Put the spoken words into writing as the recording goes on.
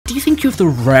you think you have the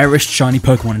rarest shiny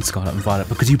Pokemon in Scarlet and Violet?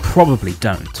 Because you probably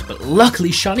don't. But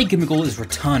luckily, Shiny Gimmighoul is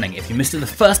returning. If you missed it the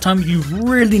first time, you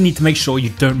really need to make sure you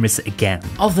don't miss it again.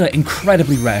 Other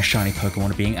incredibly rare shiny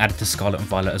Pokemon are being added to Scarlet and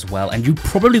Violet as well, and you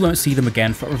probably won't see them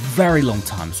again for a very long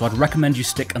time, so I'd recommend you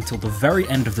stick until the very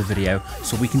end of the video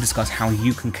so we can discuss how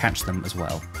you can catch them as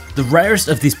well. The rarest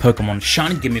of these Pokemon,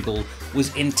 Shiny Gimmighoul,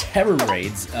 was in Tera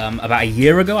raids about a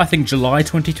year ago, I think July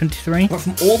 2023. But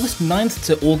from August 9th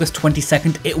to August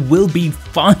 22nd, it will be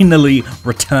finally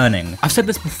returning. I've said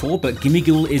this before, but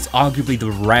Gimmighoul is arguably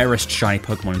the rarest shiny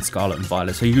Pokemon in Scarlet and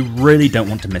Violet, so you really don't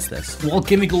want to miss this. While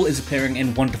Gimmighoul is appearing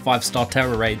in 1 to 5 star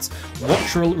Tera raids,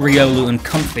 Wattrel, Riolu, and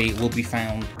Comfey will be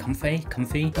found.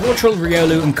 Wattrel,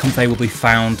 Riolu, and Comfey will be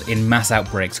found in mass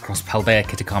outbreaks across Paldea,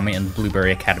 Kitakami, and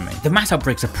Blueberry Academy. The mass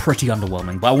outbreaks are pretty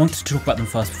underwhelming, but I wanted to talk about them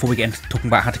first before we get into talking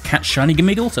about how to catch Shiny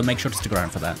Gimmighoul, so make sure to stick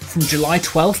around for that. From July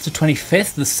 12th to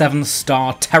 25th, the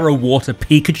 7-star Tera Water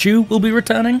Pikachu will be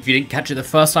returning. If you didn't catch it the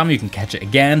first time, you can catch it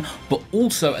again, but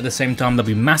also at the same time, there'll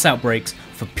be mass outbreaks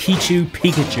for Pichu,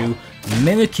 Pikachu,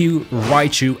 Mimikyu,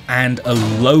 Raichu, and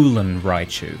Alolan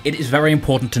Raichu. It is very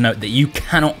important to note that you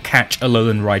cannot catch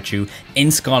Alolan Raichu in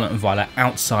Scarlet and Violet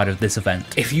outside of this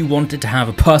event. If you wanted to have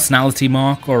a personality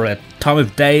mark, or a time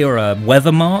of day, or a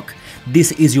weather mark,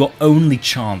 this is your only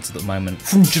chance at the moment.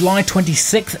 From July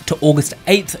 26th to August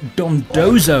 8th,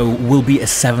 Dondozo will be a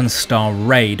 7-star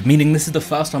raid, meaning this is the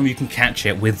first time you can catch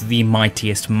it with the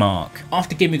mightiest mark.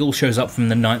 After Gimmighoul shows up from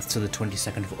the 9th to the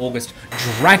 22nd of August,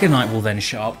 Dragonite will then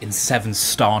show up in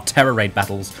 7-star Tera raid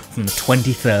battles from the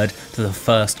 23rd to the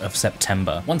 1st of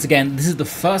September. Once again, this is the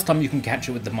first time you can catch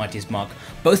it with the mightiest mark.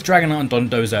 Both Dragonite and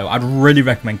Dondozo, I'd really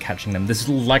recommend catching them. This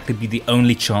will likely be the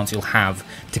only chance you'll have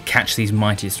to catch these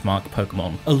mightiest mark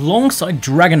Pokemon. Alongside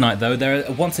Dragonite though, there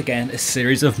are once again a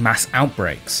series of mass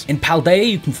outbreaks. In Paldea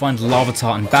you can find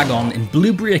Larvitar and Bagon, in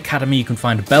Blueberry Academy you can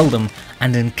find Beldum,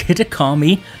 and in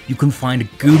Kitakami you can find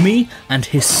Gumi and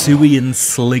Hisuian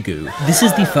Sliggoo. This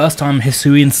is the first time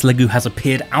Hisuian Sliggoo has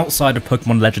appeared outside of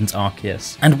Pokemon Legends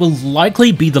Arceus, and will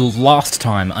likely be the last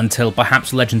time until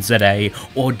perhaps Legends ZA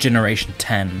or Generation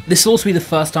 10. This will also be the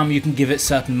first time you can give it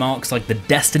certain marks like the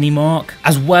Destiny mark,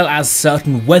 as well as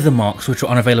certain weather marks which are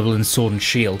unavailable in Sword and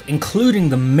Shield, including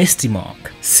the Misty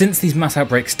mark. Since these mass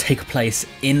outbreaks take place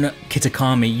in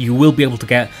Kitakami, you will be able to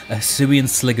get a Hisuian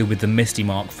Sliggoo with the Misty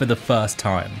mark for the first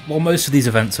time. While most of these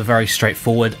events are very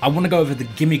straightforward, I want to go over the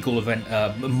Gimmighoul event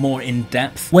more in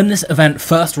depth. When this event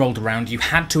first rolled around, you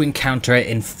had to encounter it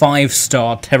in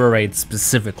 5-star Tera raids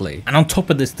specifically, and on top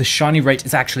of this, the shiny rate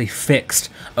is actually fixed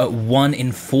at 1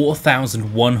 in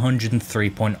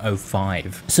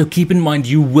 4,103.05. So keep in mind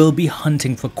you will be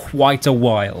hunting for quite a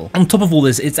while. On top of all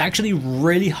this, it's actually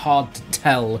really hard to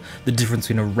tell the difference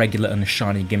between a regular and a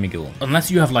shiny Gimmighoul.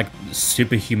 Unless you have like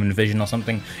superhuman vision or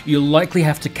something, you'll likely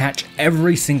have to catch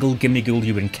every single Gimmighoul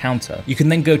you encounter. You can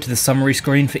then go to the summary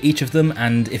screen for each of them,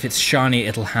 and if it's shiny,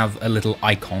 it'll have a little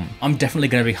icon. I'm definitely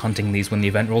going to be hunting these when the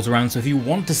event rolls around, so if you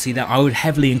want to see that, I would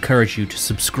heavily encourage you to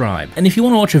subscribe. And if you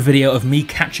want to watch a video of me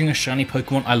catching a shiny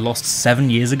Pokemon I lost 7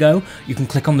 years ago, you can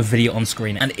click on the video on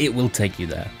screen and it will take you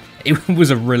there. It was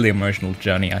a really emotional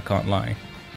journey, I can't lie.